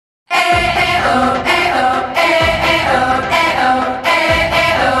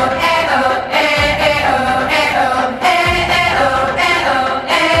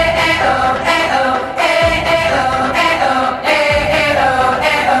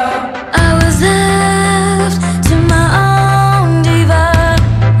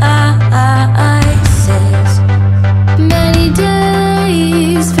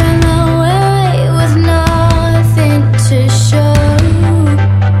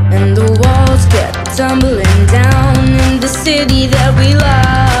Tumbling down in the city that we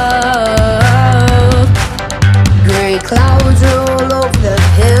love. Gray clouds roll over the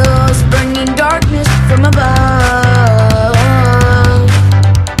hills, bringing darkness from above.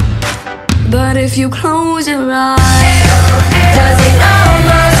 But if you close your eyes, does it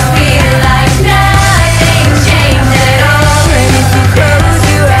almost feel like nothing changed at all? And if you close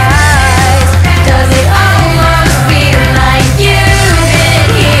your eyes, does it almost feel like you've been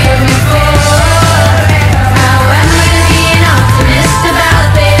here before?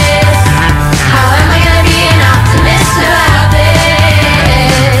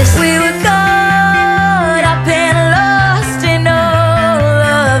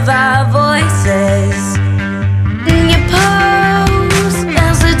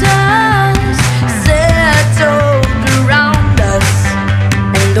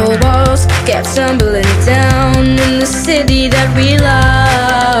 Kept stumbling down in the city that we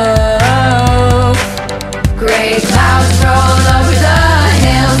love. Gray clouds roll over the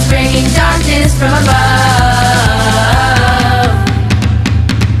hills, bringing darkness from above.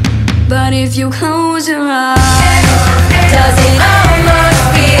 But if you close your eyes, does it almost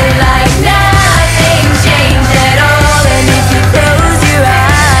feel like nothing changed at all? And if you close your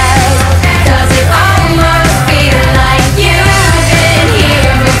eyes, does it almost feel like you've been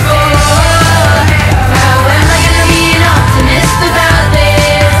here before?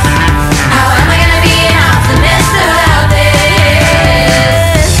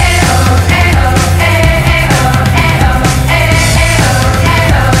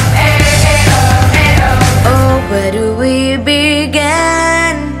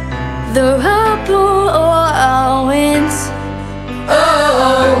 The rubble or our winds?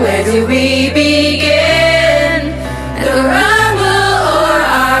 Oh, where do we begin? The rumble or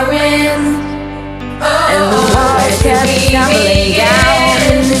our winds? Oh, and the walls kept tumbling down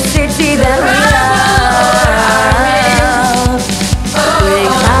in the city that we love.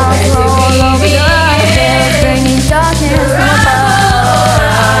 Big clouds roll over the hills, bringing darkness from above.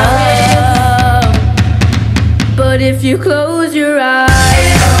 But if you close